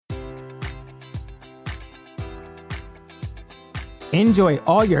Enjoy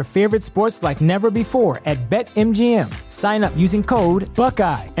all your favorite sports like never before at BetMGM. Sign up using code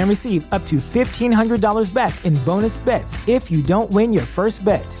Buckeye and receive up to $1,500 back in bonus bets if you don't win your first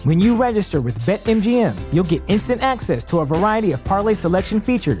bet. When you register with BetMGM, you'll get instant access to a variety of parlay selection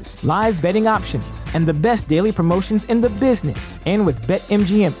features, live betting options, and the best daily promotions in the business. And with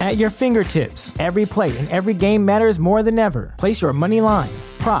BetMGM at your fingertips, every play and every game matters more than ever. Place your money line,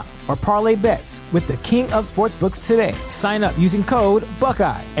 prop, or parlay bets with the king of sportsbooks today. Sign up using code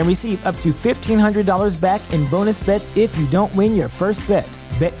Buckeye and receive up to $1,500 back in bonus bets if you don't win your first bet.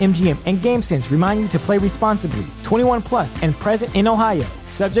 BetMGM and GameSense remind you to play responsibly. 21 plus and present in Ohio,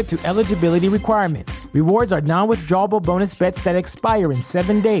 subject to eligibility requirements. Rewards are non-withdrawable bonus bets that expire in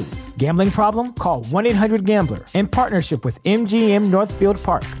 7 days. Gambling problem? Call 1-800-GAMBLER. In partnership with MGM Northfield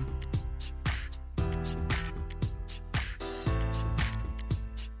Park.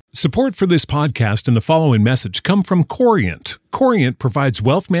 Support for this podcast and the following message come from Corient. Corient provides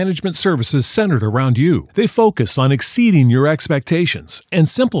wealth management services centered around you. They focus on exceeding your expectations and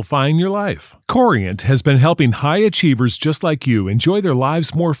simplifying your life. Corient has been helping high achievers just like you enjoy their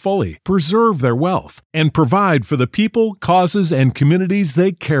lives more fully, preserve their wealth, and provide for the people, causes, and communities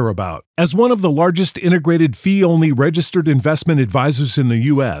they care about. As one of the largest integrated fee-only registered investment advisors in the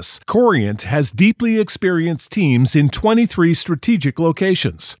U.S., Corient has deeply experienced teams in 23 strategic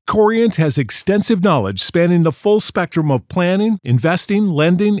locations. Corient has extensive knowledge spanning the full spectrum of planning, investing,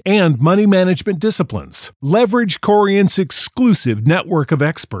 lending, and money management disciplines. Leverage Corient's exclusive network of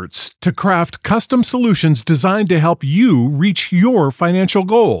experts to craft custom solutions designed to help you reach your financial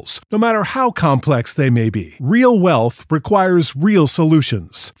goals, no matter how complex they may be. Real wealth requires real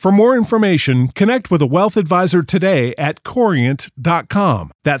solutions. For more information, connect with a wealth advisor today at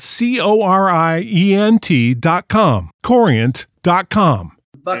Corient.com. That's Corient.com. Corient.com.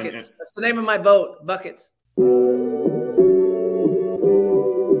 Buckets. That's the name of my boat. Buckets.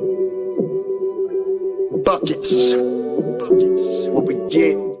 Buckets. What we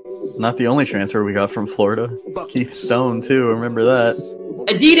get. Not the only transfer we got from Florida. Buckets. Keith Stone, too. Remember that.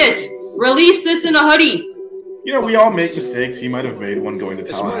 Adidas, release this in a hoodie. You know, we all make mistakes. He might have made one going to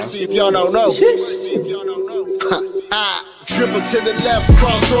Tallahassee. Mercy if y'all don't know. Dribble to the left,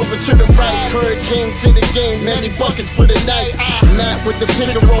 cross over to the right. Hurricane to the game, many buckets for the night. Matt with the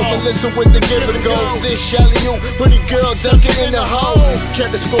pick and roll, Melissa with the give and go. This Shally-oo, pretty girl dunking in the hole. Check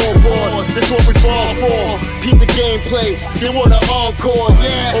the scoreboard, this what we fall for. Peep the gameplay, they want an encore.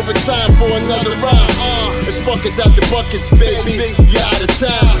 Yeah, overtime for another round. It's buckets after buckets, baby. You out of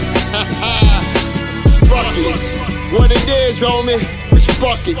time. It's buckets. What it is, homie, it's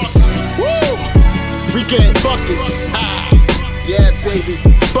buckets. Woo! We get buckets. Yeah, baby,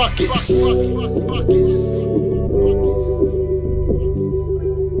 buckets.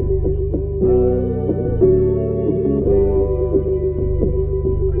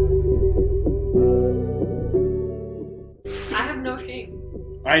 I have no shame.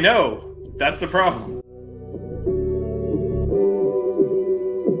 I know. That's the problem.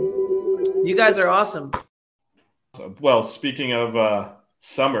 You guys are awesome. Well, speaking of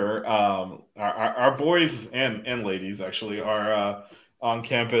summer, our boys and ladies actually are on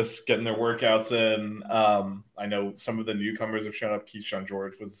campus getting their workouts in. I know some of the newcomers have shown up. Keyshawn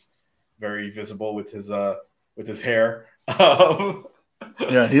George was very visible with his hair.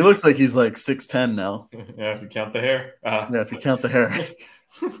 Yeah, he looks like he's like 6'10" now. Yeah, if you count the hair. If you count the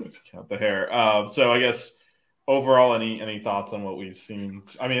hair. So I guess overall, any thoughts on what we've seen?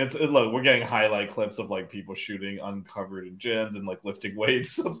 I mean, look, we're getting highlight clips of like people shooting uncovered in gyms and like lifting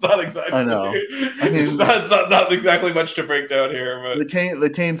weights. So it's not exactly. I know. It's not exactly much to break down here. But the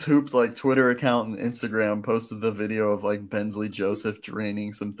Canes Hoop like Twitter account and Instagram posted the video of like Bensley Joseph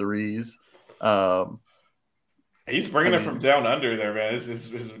draining some threes. He's bringing it from down under there, man.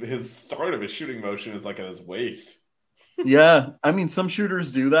 His start of his shooting motion is like at his waist. Yeah, I mean, some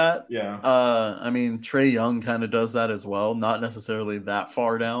shooters do that. Yeah. I mean, Trae Young kind of does that as well. Not necessarily that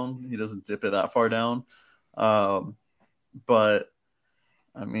far down. He doesn't dip it that far down. But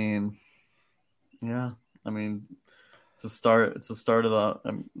I mean, yeah. I mean, it's a start. It's the start of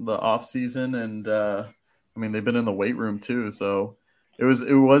the off season, and I mean, they've been in the weight room too. So it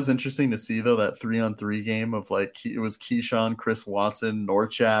was interesting to see though that 3-on-3 game of like it was Keyshawn, Chris Watson,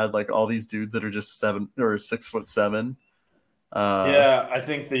 Norchad, like all these dudes that are just 7 or 6'7". Yeah, I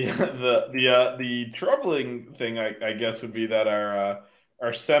think the troubling thing, I guess, would be that our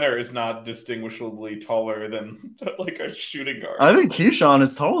center is not distinguishably taller than like our shooting guard. I think Keyshawn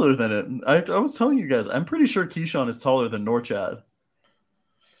is taller than it. I was telling you guys, I'm pretty sure Keyshawn is taller than Norchad.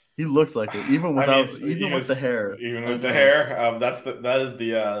 He looks like it, even without, with the hair. Even with the hair, that is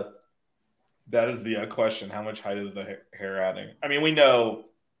That is the question. How much height is the hair adding? I mean, we know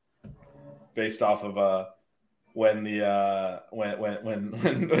based off of when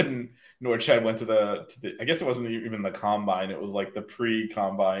Norchad went to the I guess it wasn't even the combine. It was like the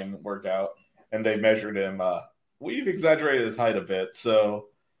pre-combine workout, and they measured him. We've exaggerated his height a bit, so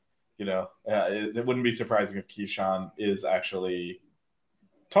it wouldn't be surprising if Keyshawn is actually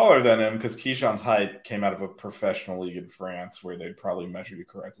taller than him, because Keyshawn's height came out of a professional league in France where they'd probably measured it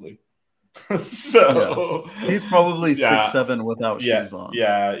correctly. So he's probably 6'7" without shoes on.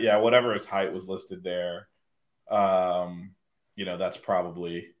 Yeah, whatever his height was listed there. That's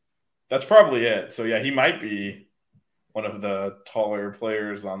probably it. So yeah, he might be one of the taller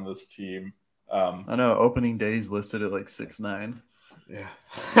players on this team. I know opening day he's listed at like 6'9". Yeah,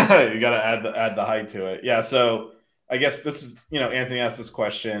 you got to add the height to it. Yeah, so I guess this is Anthony asked this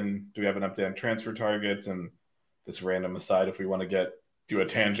question: do we have an update on transfer targets? And this random aside, if we want to do a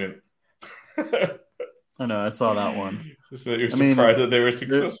tangent. I know, I saw that one. So you're surprised that they were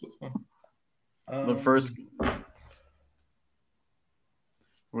successful. The first.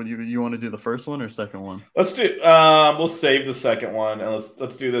 What you want to do, the first one or second one? Let's do. We'll save the second one and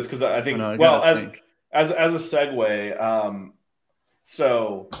let's do this because I think. As a segue,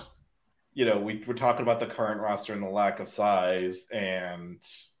 so we're talking about the current roster and the lack of size, and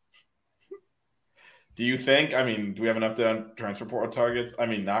do you think? I mean, do we have an update on transfer portal targets? I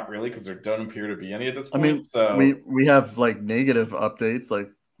mean, not really, because there don't appear to be any at this point. I mean, so we have like negative updates,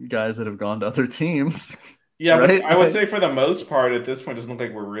 like guys that have gone to other teams. Yeah, right? I would say for the most part at this point, it doesn't look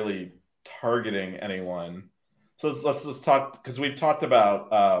like we're really targeting anyone. So let's just talk, because we've talked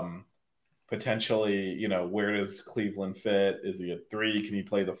about potentially, where does Cleveland fit? Is he a 3? Can he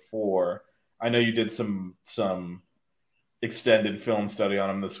play the 4? I know you did some extended film study on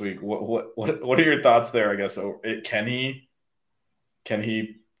him this week. What are your thoughts there? I guess can he?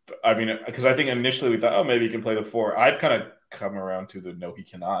 I mean, because I think initially we thought, maybe he can play the 4. I've kind of come around to the no, he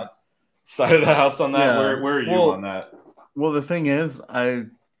cannot side of the house on that. Yeah. Where are you on that? Well, the thing is, I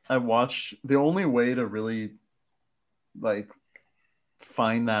watched. The only way to really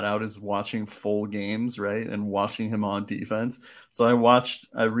find that out is watching full games, right? And watching him on defense. So I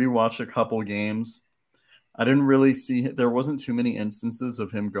rewatched a couple games. I didn't really see, there wasn't too many instances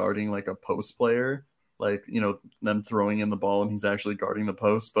of him guarding like a post player, them throwing in the ball and he's actually guarding the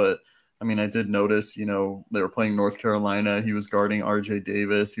post. But I mean, I did notice, they were playing North Carolina. He was guarding RJ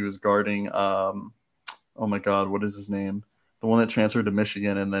Davis. He was guarding, oh my God, what is his name? The one that transferred to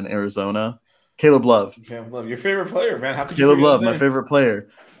Michigan and then Arizona. Caleb Love. Caleb Love, your favorite player, man. How could Caleb Love, my favorite player.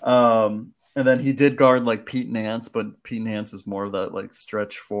 And then he did guard like Pete Nance, but Pete Nance is more of that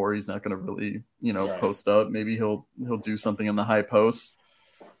stretch 4. He's not going to really, right, post up. Maybe he'll do something in the high post.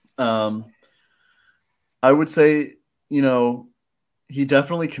 I would say, he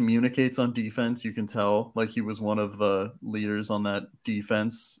definitely communicates on defense. You can tell he was one of the leaders on that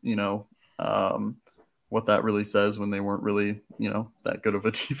defense, what that really says when they weren't really, that good of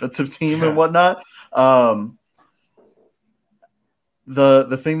a defensive team and whatnot.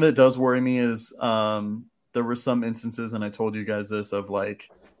 The thing that does worry me is there were some instances, and I told you guys this, of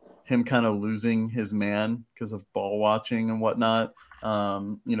him kind of losing his man because of ball watching and whatnot.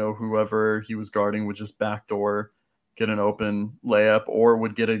 Whoever he was guarding would just backdoor, get an open layup, or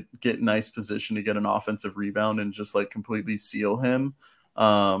would get nice position to get an offensive rebound and just completely seal him.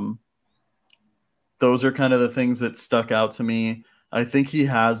 Those are kind of the things that stuck out to me. I think he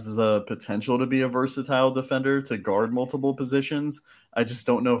has the potential to be a versatile defender to guard multiple positions. I just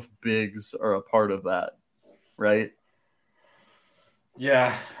don't know if bigs are a part of that, right?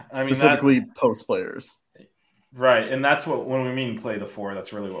 Yeah, I mean, specifically post players. Right, and that's when we mean play the 4,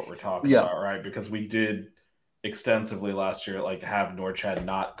 that's really what we're talking about, right? Because we did extensively last year have Norchad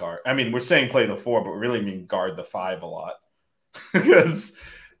not guard. I mean, we're saying play the 4, but we really mean guard the 5 a lot.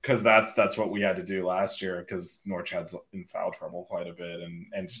 because that's what we had to do last year, because Norchad's in foul trouble quite a bit,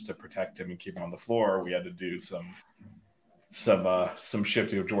 and just to protect him and keep him on the floor, we had to do some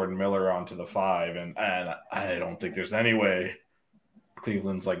shifting of Jordan Miller onto the 5, and I don't think there's any way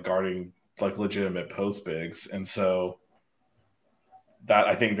Cleveland's guarding legitimate post bigs, and so that,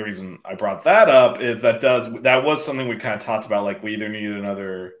 I think the reason I brought that up is that was something we kind of talked about. We either need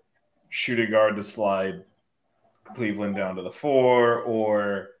another shooting guard to slide Cleveland down to the 4,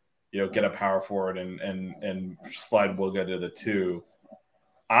 or get a power forward and slide Wooga to the 2.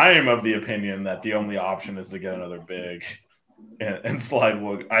 I am of the opinion that the only option is to get another big and slide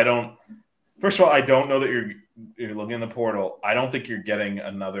Wooga. First of all, I don't know that you're looking in the portal. I don't think you're getting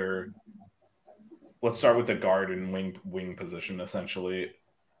another. Let's start with the guard and wing position, essentially.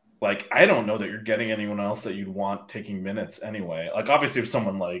 I don't know that you're getting anyone else that you'd want taking minutes anyway. Obviously, if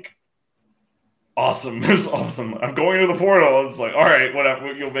someone awesome. It was awesome. I'm going to the portal. It's like, all right,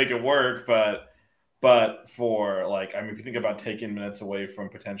 whatever, you'll make it work. But for like, I mean, if you think about taking minutes away from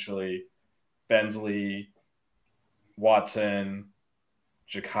potentially Bensley, Watson,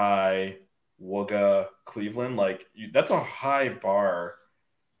 Jakai, Wooga, Cleveland, like that's a high bar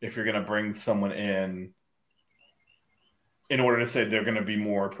if you're going to bring someone in order to say they're going to be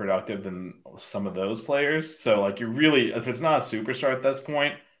more productive than some of those players. So like, you really, if it's not a superstar at this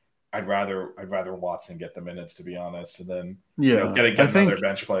point, I'd rather Watson get the minutes, to be honest, and then get another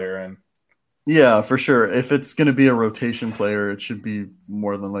bench player in. Yeah, for sure. If it's going to be a rotation player, it should be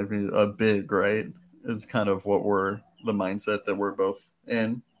more than likely a big, right? Is kind of the mindset that we're both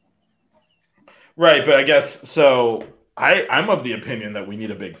in. Right, but I guess so. I'm of the opinion that we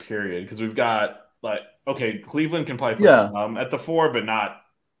need a big period because we've got like, okay, Cleveland can probably put some at the 4, but not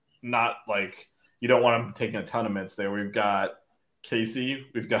like you don't want them taking a ton of minutes there. We've got Casey,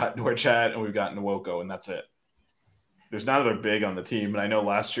 we've got Norchad, and we've got Nwoko, and that's it. There's not another big on the team, and I know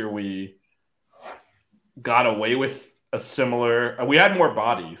last year we got away with a similar. We had more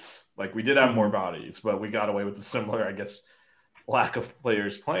bodies, like we did have more bodies, but we got away with a similar, I guess, lack of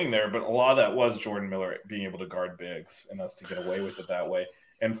players playing there. But a lot of that was Jordan Miller being able to guard bigs and us to get away with it that way.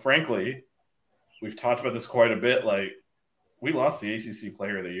 And frankly, we've talked about this quite a bit. Like, we lost the ACC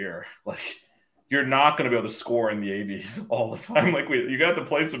Player of the Year. Like, you're not going to be able to score in the 80s all the time. Like, you got to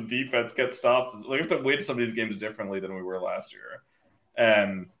play some defense, get stops. We have to win some of these games differently than we were last year.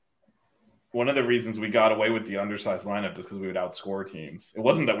 And one of the reasons we got away with the undersized lineup is because we would outscore teams. It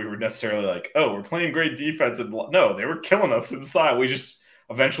wasn't that we were necessarily like, oh, we're playing great defense. No, they were killing us inside. We just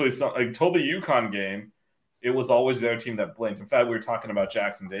eventually told the UConn game, it was always the other team that blinked. In fact, we were talking about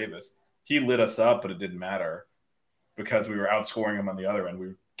Jackson Davis. He lit us up, but it didn't matter because we were outscoring him on the other end. We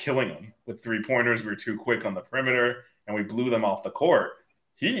were killing them with 3-pointers. We were too quick on the perimeter, and we blew them off the court.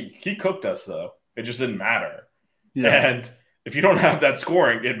 He cooked us, though. It just didn't matter. Yeah. And if you don't have that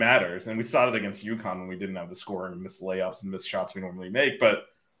scoring, it matters. And we saw it against UConn when we didn't have the scoring, missed layups and missed shots we normally make. But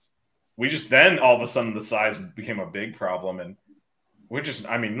we just then all of a sudden the size became a big problem. And we're just,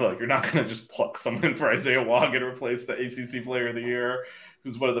 I mean, look, you're not going to just pluck someone for Isaiah Wog and replace the ACC Player of the Year,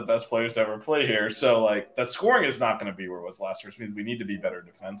 who's one of the best players to ever play here. So, like, that scoring is not going to be where it was last year, which means we need to be better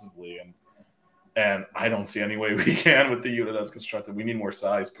defensively. And I don't see any way we can with the unit that's constructed. We need more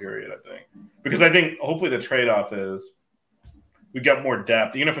size, period, I think. Because I think hopefully the trade-off is we get more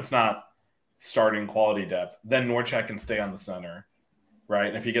depth, even if it's not starting quality depth. Then Norchak can stay on the center, right?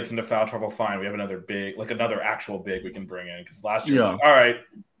 And if he gets into foul trouble, fine. We have another big, like another actual big we can bring in. Because last year, like, all right,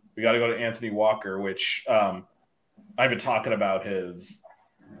 we got to go to Anthony Walker, which I've been talking about his,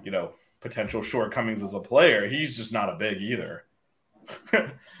 potential shortcomings as a player. He's just not a big either.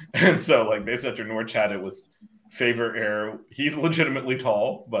 And so, like, basically after Norchad, it was favorite error. He's legitimately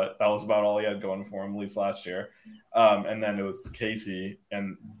tall, but that was about all he had going for him, at least last year. And then it was Casey,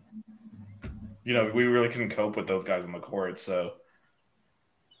 and we really couldn't cope with those guys on the court. So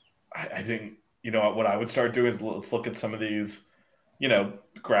I think what I would start doing is let's look at some of these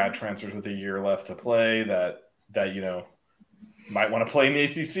grad transfers with a year left to play that might want to play in the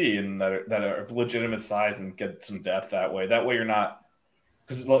ACC and that are legitimate size and get some depth that way. That way you're not.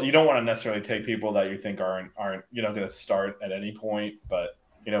 Because you don't want to necessarily take people that you think aren't going to start at any point, but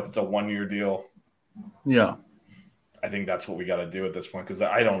if it's a 1-year deal, yeah, I think that's what we got to do at this point. Because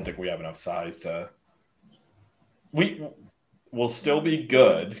I don't think we have enough size to. We'll still be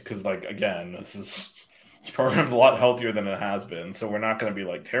good because, like, again, this program's a lot healthier than it has been, so we're not going to be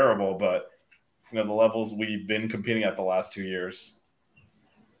like terrible. But the levels we've been competing at the last 2 years.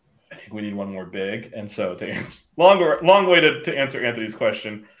 I think we need one more big. And so to answer long way to answer Anthony's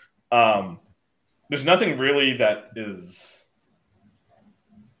question, there's nothing really that is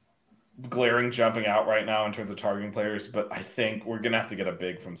glaring jumping out right now in terms of targeting players, but I think we're going to have to get a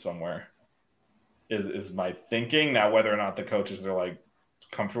big from somewhere is my thinking. Now, whether or not the coaches are like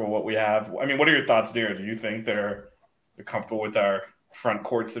comfortable with what we have. I mean, what are your thoughts, Dira? Do you think they're comfortable with our front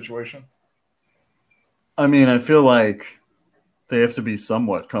court situation? I mean, I feel like they have to be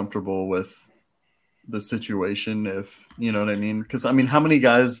somewhat comfortable with the situation, if you know what I mean. Because, I mean, how many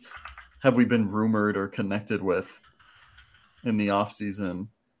guys have we been rumored or connected with in the offseason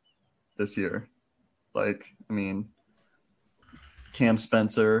this year? Like, I mean, Cam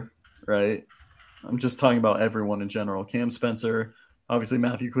Spencer, right? I'm just talking about everyone in general. Cam Spencer, obviously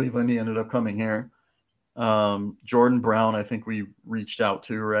Matthew Cleveland, he ended up coming here. Jordan Brown, I think we reached out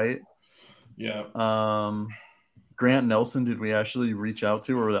to, right? Yeah. Grant Nelson, did we actually reach out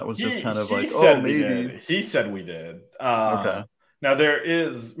to, or that was just kind of like, maybe? He said we did. Okay. Now there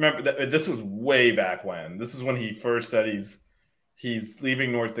is, remember that this was way back when. This is when he first said he's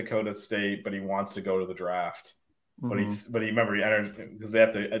leaving North Dakota State, but he wants to go to the draft. But he remember he entered because they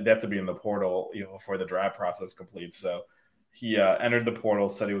have to be in the portal, before the draft process completes. So he entered the portal,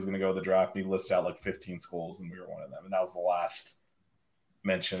 said he was going to go to the draft, and he listed out like 15 schools, and we were one of them. And that was the last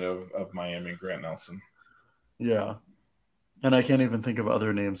mention of Miami and Grant Nelson. Yeah. And I can't even think of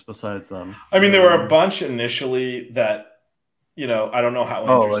other names besides them. I mean, there were a bunch initially that, I don't know how.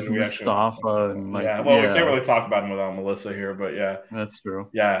 Like Mustafa and we can't really talk about him without Melissa here, but yeah, that's true.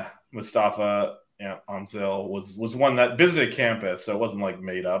 Yeah, Mustafa, Amzil was one that visited campus, so it wasn't like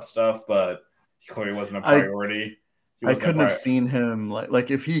made up stuff, but he clearly wasn't a priority. I couldn't have seen him like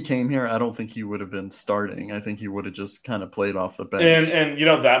if he came here, I don't think he would have been starting. I think he would have just kind of played off the bench. And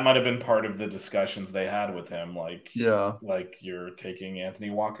that might have been part of the discussions they had with him. Like you're taking Anthony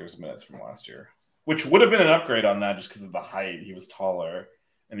Walker's minutes from last year, which would have been an upgrade on that just because of the height. He was taller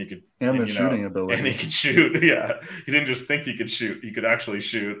and he could the shooting ability. And he could shoot. Yeah, he didn't just think he could shoot; he could actually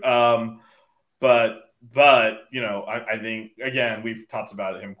shoot. But I think again we've talked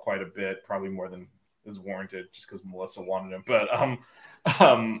about him quite a bit, probably more than is warranted just because Melissa wanted him. But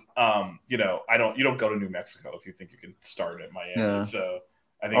you don't go to New Mexico if you think you can start at Miami. Yeah. So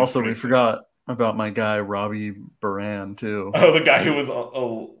I think also we forgot about my guy Robbie Baran too. Oh, the guy who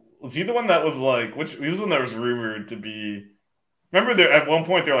was he the one that was like he was the one that was rumored to be? Remember there at one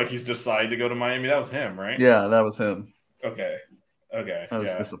point they're like he's decided to go to Miami. That was him, right? Yeah, that was him. Okay. I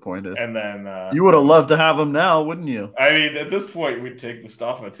was disappointed. And then you would have loved to have him now, wouldn't you? I mean, at this point, we'd take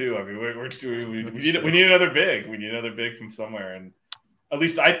Mustafa too. I mean, we need another big. We need another big from somewhere, and at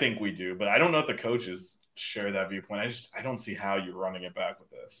least I think we do. But I don't know if the coaches share that viewpoint. I don't see how you're running it back with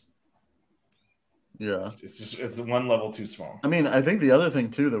this. Yeah, it's one level too small. I mean, I think the other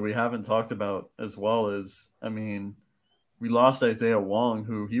thing too that we haven't talked about as well is, I mean, we lost Isaiah Wong,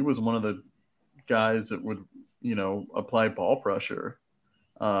 who he was one of the guys that would apply ball pressure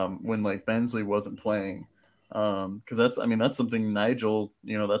when like Bensley wasn't playing. Because that's something Nigel,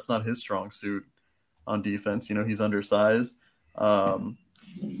 that's not his strong suit on defense. He's undersized.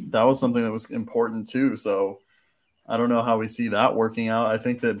 That was something that was important too. So I don't know how we see that working out. I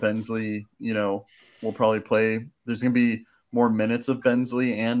think that Bensley, will probably play. There's going to be more minutes of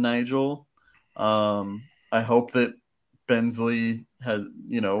Bensley and Nigel. I hope that Bensley has,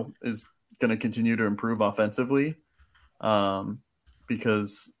 is going to continue to improve offensively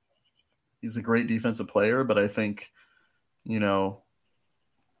because he's a great defensive player, but I think,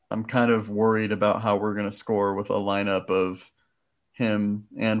 I'm kind of worried about how we're going to score with a lineup of him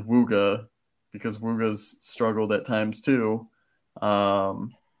and Wooga because Wooga's struggled at times too.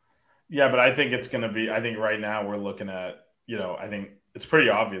 Yeah, but I think it's going to be, I think right now we're looking at, I think it's pretty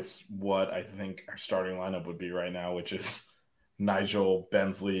obvious what I think our starting lineup would be right now, which is Nigel,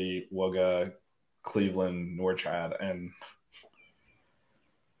 Bensley, Wooga, Cleveland, Norchad, and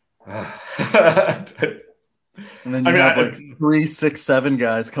then you have like 3, 6, 7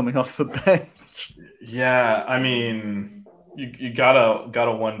 guys coming off the bench. Yeah, I mean, you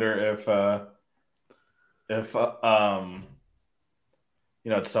gotta wonder if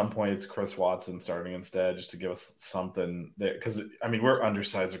at some point it's Chris Watson starting instead just to give us something there because I mean we're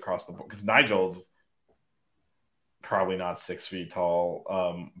undersized across the board because Nigel's probably not 6 feet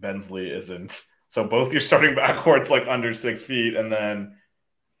tall. Bensley isn't. So both your starting backcourts like under 6 feet, and then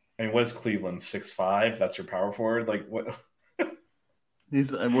I mean, what is Cleveland 6'5"? That's your power forward. Like what?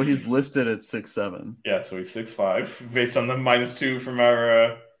 He's listed at 6'7". Yeah, so he's 6'5", based on the -2 from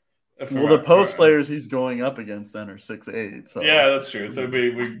our. The post players he's going up against then are 6'8". So yeah, that's true. So it'd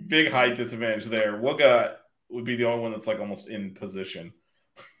be big height disadvantage there. Wooga would be the only one that's like almost in position.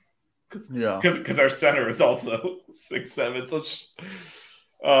 Because our center is also 6'7".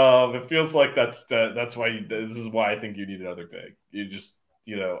 So it feels like that's why this is why I think you need another big. You just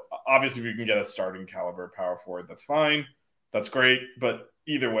obviously if you can get a starting caliber power forward, that's fine, that's great. But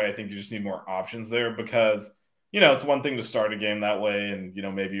either way, I think you just need more options there because it's one thing to start a game that way, and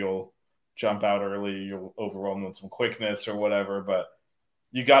maybe you'll jump out early, you'll overwhelm them with some quickness or whatever. But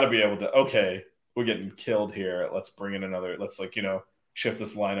you got to be able to we're getting killed here. Let's bring in another. Let's shift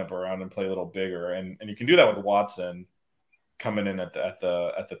this lineup around and play a little bigger, and you can do that with Watson coming in at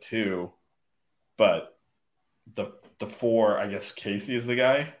the 2, but the 4, I guess Casey is the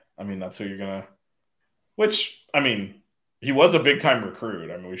guy. I mean, that's who you're gonna. Which I mean, he was a big time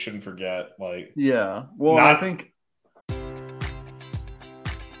recruit. I mean, we shouldn't forget. Like, yeah, well, I think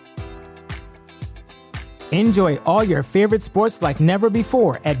Enjoy all your favorite sports like never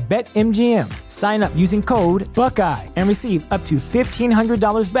before at BetMGM. Sign up using code Buckeye and receive up to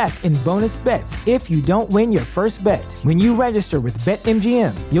 $1,500 back in bonus bets if you don't win your first bet. When you register with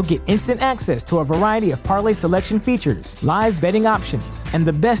BetMGM, you'll get instant access to a variety of parlay selection features, live betting options, and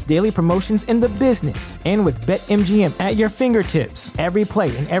the best daily promotions in the business. And with BetMGM at your fingertips, every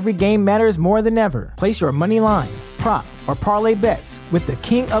play and every game matters more than ever. Place your money line, prop, or parlay bets with the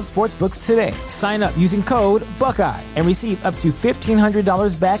king of sportsbooks today. Sign up using code Buckeye and receive up to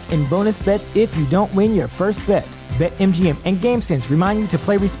 $1,500 back in bonus bets if you don't win your first bet. BetMGM and GameSense remind you to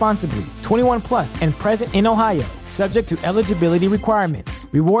play responsibly. 21 plus and present in Ohio, subject to eligibility requirements.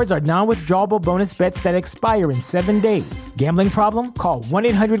 Rewards are non-withdrawable bonus bets that expire in 7 days. Gambling problem? Call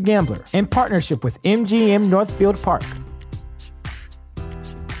 1-800-GAMBLER. In partnership with MGM Northfield Park.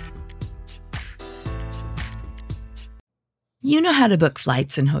 You know how to book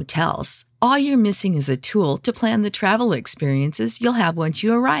flights and hotels. All you're missing is a tool to plan the travel experiences you'll have once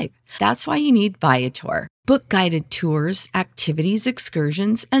you arrive. That's why you need Viator. Book guided tours, activities,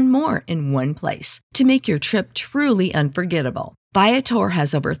 excursions, and more in one place to make your trip truly unforgettable. Viator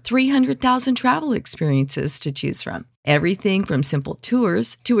has over 300,000 travel experiences to choose from. Everything from simple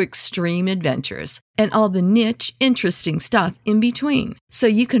tours to extreme adventures and all the niche, interesting stuff in between. So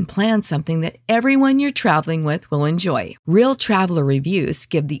you can plan something that everyone you're traveling with will enjoy. Real traveler reviews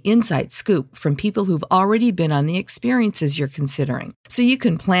give the inside scoop from people who've already been on the experiences you're considering. So you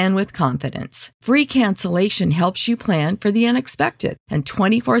can plan with confidence. Free cancellation helps you plan for the unexpected. And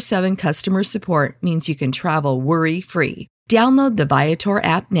 24/7 customer support means you can travel worry-free. Download the Viator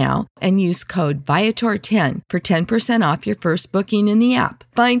app now and use code Viator10 for 10% off your first booking in the app.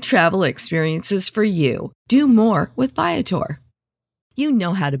 Find travel experiences for you. Do more with Viator. You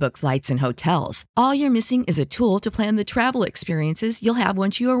know how to book flights and hotels. All you're missing is a tool to plan the travel experiences you'll have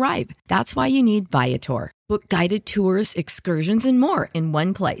once you arrive. That's why you need Viator. Book guided tours, excursions, and more in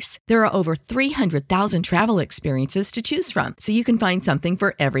one place. There are over 300,000 travel experiences to choose from, so you can find something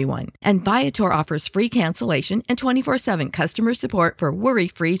for everyone. And Viator offers free cancellation and 24/7 customer support for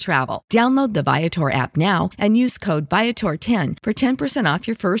worry-free travel. Download the Viator app now and use code Viator10 for 10% off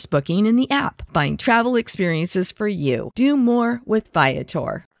your first booking in the app. Find travel experiences for you. Do more with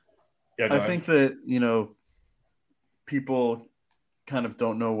Viator. I think that, people kind of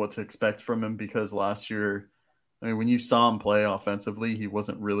don't know what to expect from him because last year, when you saw him play offensively, he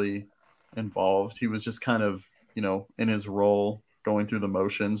wasn't really involved. He was just kind of, in his role, going through the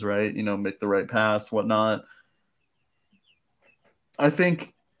motions, right? Make the right pass, whatnot. I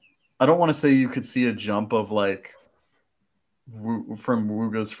don't want to say you could see a jump of from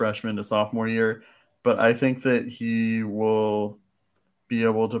Wooga's freshman to sophomore year, but I think that he will be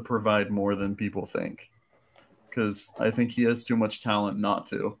able to provide more than people think. Because I think he has too much talent not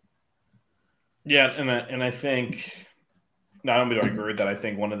to. Yeah, and I think not only do I agree with that, I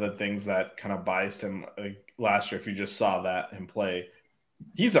think one of the things that kind of biased him last year, if you just saw him play,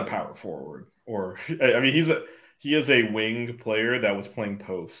 he's a power forward, or he is a wing player that was playing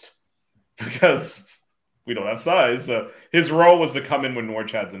post because we don't have size. So his role was to come in when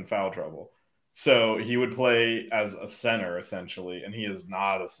Norchad's in foul trouble. So he would play as a center essentially, and he is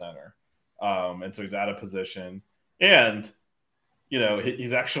not a center. And so he's out of position. And,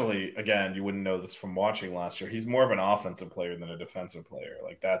 he's actually, again, you wouldn't know this from watching last year. He's more of an offensive player than a defensive player.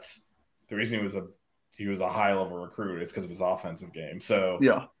 That's the reason he was a high level recruit. It's because of his offensive game. So,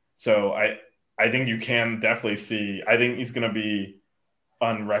 yeah. So I think you can definitely see, I think he's going to be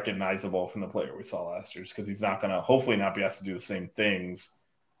unrecognizable from the player we saw last year, just because he's not going to hopefully not be asked to do the same things,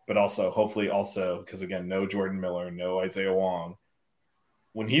 but also hopefully because, again, no Jordan Miller, no Isaiah Wong.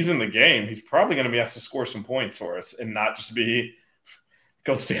 When he's in the game, he's probably going to be asked to score some points for us and not just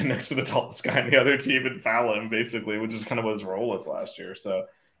go stand next to the tallest guy on the other team and foul him, basically, which is kind of what his role was last year. So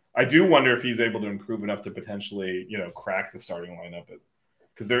I do wonder if he's able to improve enough to potentially, crack the starting lineup.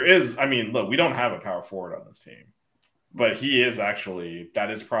 Because look, we don't have a power forward on this team, but he is actually,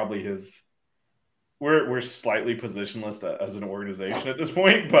 that is probably his, we're slightly positionless as an organization at this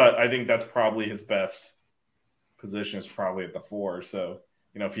point, but I think that's probably his best position is probably at the 4. So,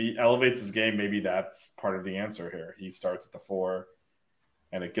 if he elevates his game, maybe that's part of the answer here. He starts at the 4,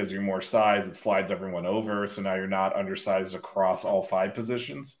 and it gives you more size. It slides everyone over, so now you're not undersized across all 5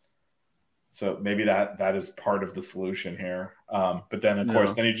 positions. So maybe that is part of the solution here. But then, of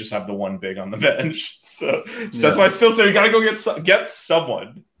course, then you just have the one big on the bench. So that's why I still say you got to go get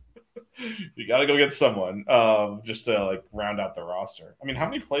someone. You got to go get someone just to round out the roster. How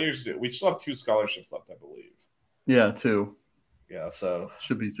many players we still have 2 scholarships left, I believe. Yeah, 2. Yeah, so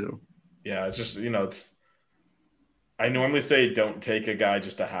should be 2. Yeah, it's just I normally say don't take a guy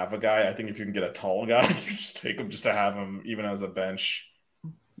just to have a guy. I think if you can get a tall guy, you just take him just to have him, even as a bench.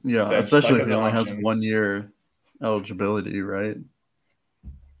 Yeah, especially if he only has 1 year eligibility, right?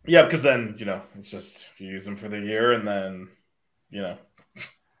 Yeah, because then, it's just you use them for the year and then, you're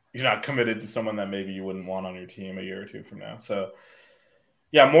not committed to someone that maybe you wouldn't want on your team a year or two from now. So,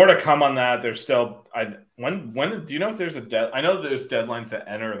 yeah, more to come on that. There's still when do you know if there's a I know there's deadlines to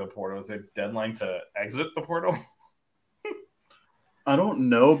enter the portal. Is there a deadline to exit the portal? I don't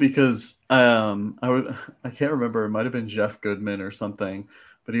know because I can't remember. It might have been Jeff Goodman or something,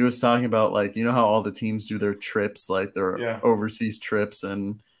 but he was talking about how all the teams do their trips, like their overseas trips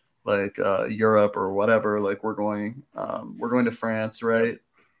and Europe or whatever. Like we're going to France, right?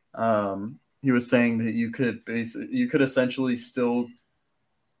 He was saying that you could essentially still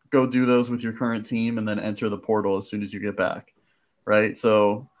go do those with your current team and then enter the portal as soon as you get back, right?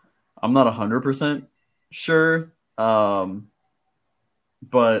 So I'm not 100% sure.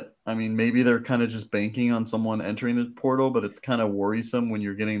 But I mean, maybe they're kind of just banking on someone entering the portal, but it's kind of worrisome when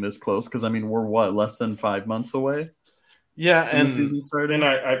you're getting this close. Cause I mean, we're less than 5 months away. Yeah. And the season starting.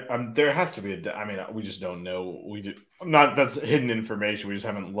 And there has to be we just don't know. That's hidden information. We just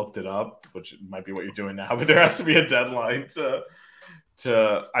haven't looked it up, which might be what you're doing now, but there has to be a deadline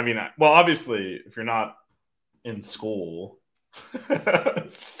obviously if you're not in school,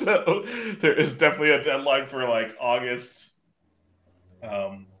 so there is definitely a deadline for August.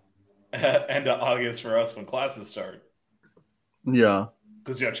 End of August for us when classes start. Yeah,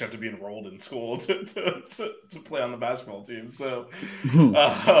 because you actually have to be enrolled in school to play on the basketball team. So,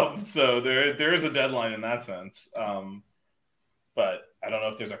 so there is a deadline in that sense. But I don't know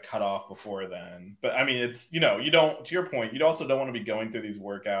if there's a cutoff before then. But I mean, it's you don't, to your point, you also don't want to be going through these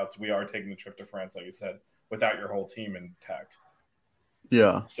workouts. We are taking the trip to France, like you said, without your whole team intact.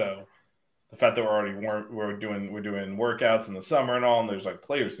 Yeah. So the fact that we're doing workouts in the summer and all, and there's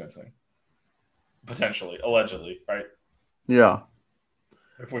players missing, potentially, allegedly, right? Yeah.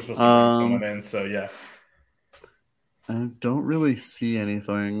 If we're supposed to bring someone in, so yeah. I don't really see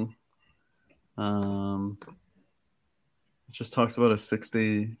anything. It just talks about a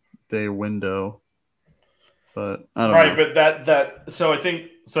 60-day window, but I don't know. Right, but so I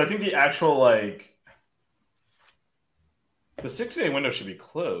think the actual the 60-day window should be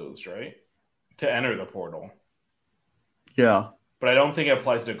closed, right? To enter the portal. Yeah. But I don't think it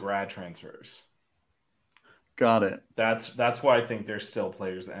applies to grad transfers. Got it. That's why I think there's still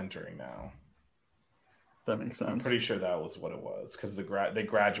players entering now. That makes sense. I'm pretty sure that was what it was because they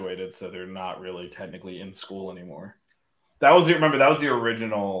graduated, so they're not really technically in school anymore. That was the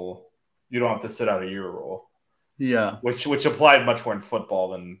original. You don't have to sit out a year rule. Yeah. Which applied much more in football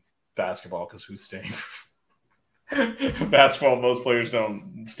than basketball because who's staying? Basketball, most players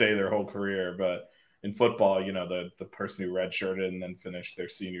don't stay their whole career, but in football, the person who redshirted and then finished their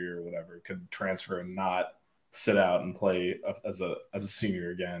senior year or whatever could transfer and not sit out and play as a senior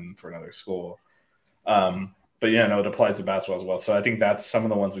again for another school. But yeah, no, it applies to basketball as well. So I think that's some of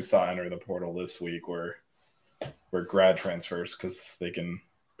the ones we saw enter the portal this week were grad transfers because they can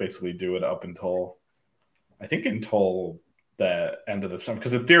basically do it up until the end of the summer.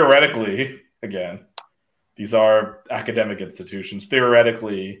 Because theoretically, again, these are academic institutions.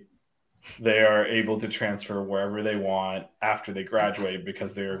 Theoretically, they are able to transfer wherever they want after they graduate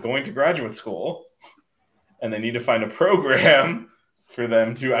because they're going to graduate school and they need to find a program for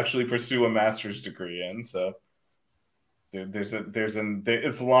them to actually pursue a master's degree in. So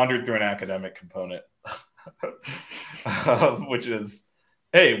it's laundered through an academic component, which is,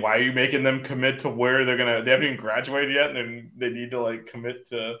 hey, why are you making them commit to where they haven't even graduated yet and they need to commit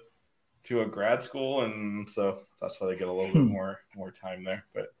to a grad school, and so that's why they get a little bit more time there.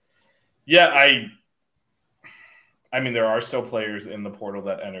 But yeah, I mean there are still players in the portal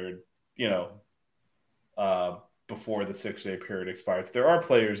that entered, before the 6-day period expires. There are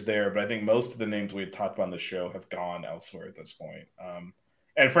players there, but I think most of the names we had talked about on the show have gone elsewhere at this point.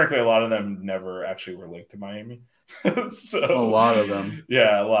 And frankly, a lot of them never actually were linked to Miami. So a lot of them.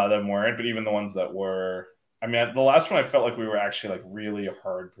 Yeah, a lot of them weren't, but even the ones that were, I mean, the last one I felt like we were actually really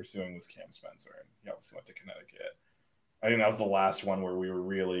hard pursuing was Cam Spencer, and he obviously went to Connecticut. I think that was the last one where we were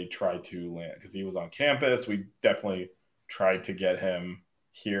really tried to land because he was on campus. We definitely tried to get him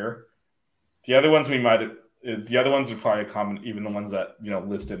here. The other ones are probably common, even the ones that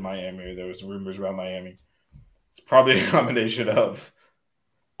listed Miami. Or there was rumors about Miami. It's probably a combination of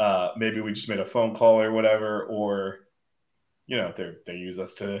maybe we just made a phone call or whatever, or they use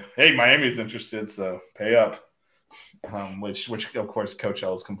us to, hey, Miami's interested, so pay up. Which of course Coach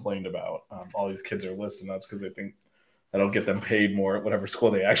L has complained about. All these kids are listed. That's because they think that'll get them paid more at whatever school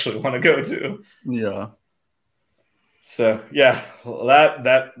they actually want to go to. Yeah. So yeah,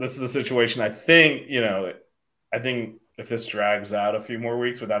 this is a situation. I think if this drags out a few more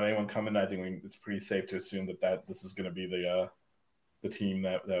weeks without anyone coming, I think it's pretty safe to assume that this is going to be the team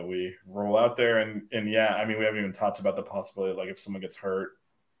that we roll out there. And yeah, I mean, we haven't even talked about the possibility like if someone gets hurt.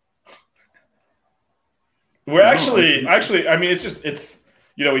 We're actually, I mean, it's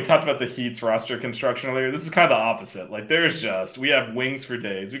we talked about the Heat's roster construction earlier. This is kind of the opposite. Like we have wings for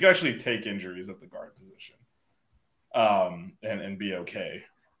days. We can actually take injuries at the guard position, and be okay.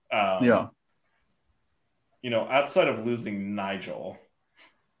 Outside of losing Nigel,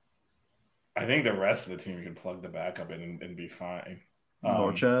 I think the rest of the team can plug the backup in and be fine.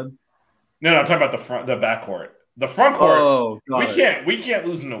 Norchad? No, I'm talking about the backcourt. The front court. Oh, we can't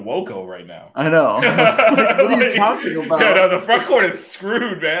lose Nwoko right now. I know. What are you talking about? Yeah, no, the front court is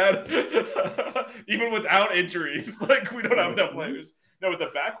screwed, man. Even without injuries, like we don't have enough players. No, with the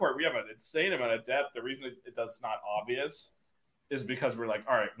backcourt, we have an insane amount of depth. The reason that's not obvious is because we're like,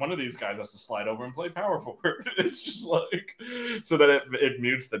 all right, one of these guys has to slide over and play power forward. It's just like so that it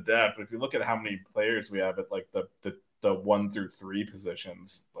mutes the depth. If you look at how many players we have at like the 1 through 3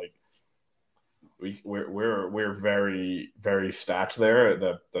 positions, like we're very, very stacked there.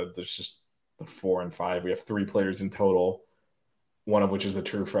 There's just the 4 and 5. We have 3 players in total, one of which is a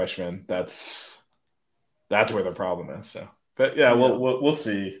true freshman. That's where the problem is. So, but yeah, we'll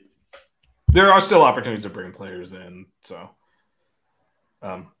see. There are still opportunities to bring players in. So,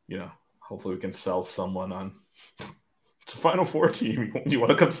 hopefully we can sell someone on. It's a Final Four team. You want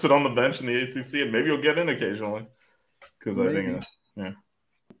to come sit on the bench in the ACC, and maybe you'll get in occasionally. Because I think, yeah.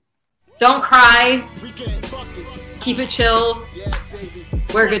 Don't cry. Keep it chill.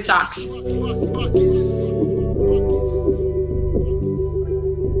 Wear good socks.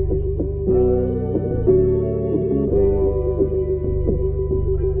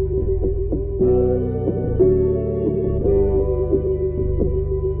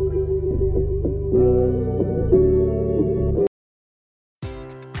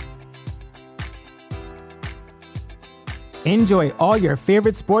 Enjoy all your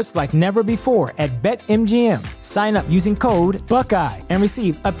favorite sports like never before at BetMGM. Sign up using code Buckeye and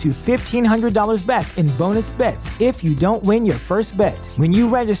receive up to $1,500 back in bonus bets if you don't win your first bet. When you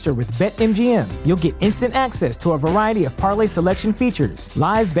register with BetMGM, you'll get instant access to a variety of parlay selection features,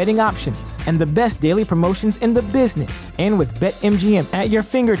 live betting options, and the best daily promotions in the business. And with BetMGM at your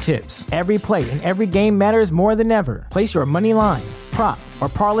fingertips, every play and every game matters more than ever. Place your money line, prop, or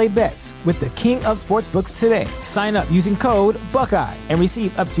parlay bets with the king of sportsbooks today. Sign up using code Buckeye and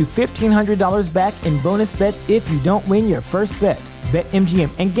receive up to $1,500 back in bonus bets if you don't win your first bet. BetMGM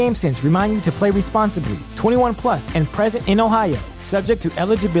and GameSense remind you to play responsibly. 21 plus and present in Ohio, subject to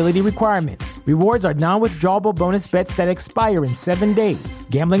eligibility requirements. Rewards are non-withdrawable bonus bets that expire in 7 days.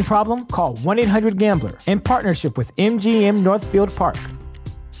 Gambling problem? Call 1-800-GAMBLER. In partnership with MGM Northfield Park.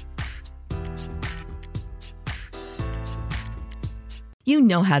 You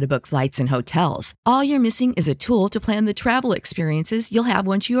know how to book flights and hotels. All you're missing is a tool to plan the travel experiences you'll have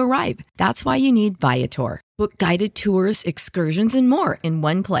once you arrive. That's why you need Viator. Book guided tours, excursions, and more in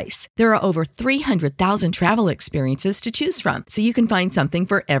one place. There are over 300,000 travel experiences to choose from, so you can find something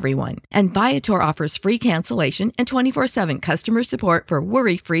for everyone. And Viator offers free cancellation and 24/7 customer support for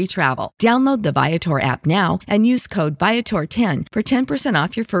worry-free travel. Download the Viator app now and use code Viator10 for 10%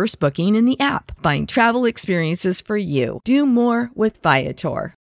 off your first booking in the app. Find travel experiences for you. Do more with Viator.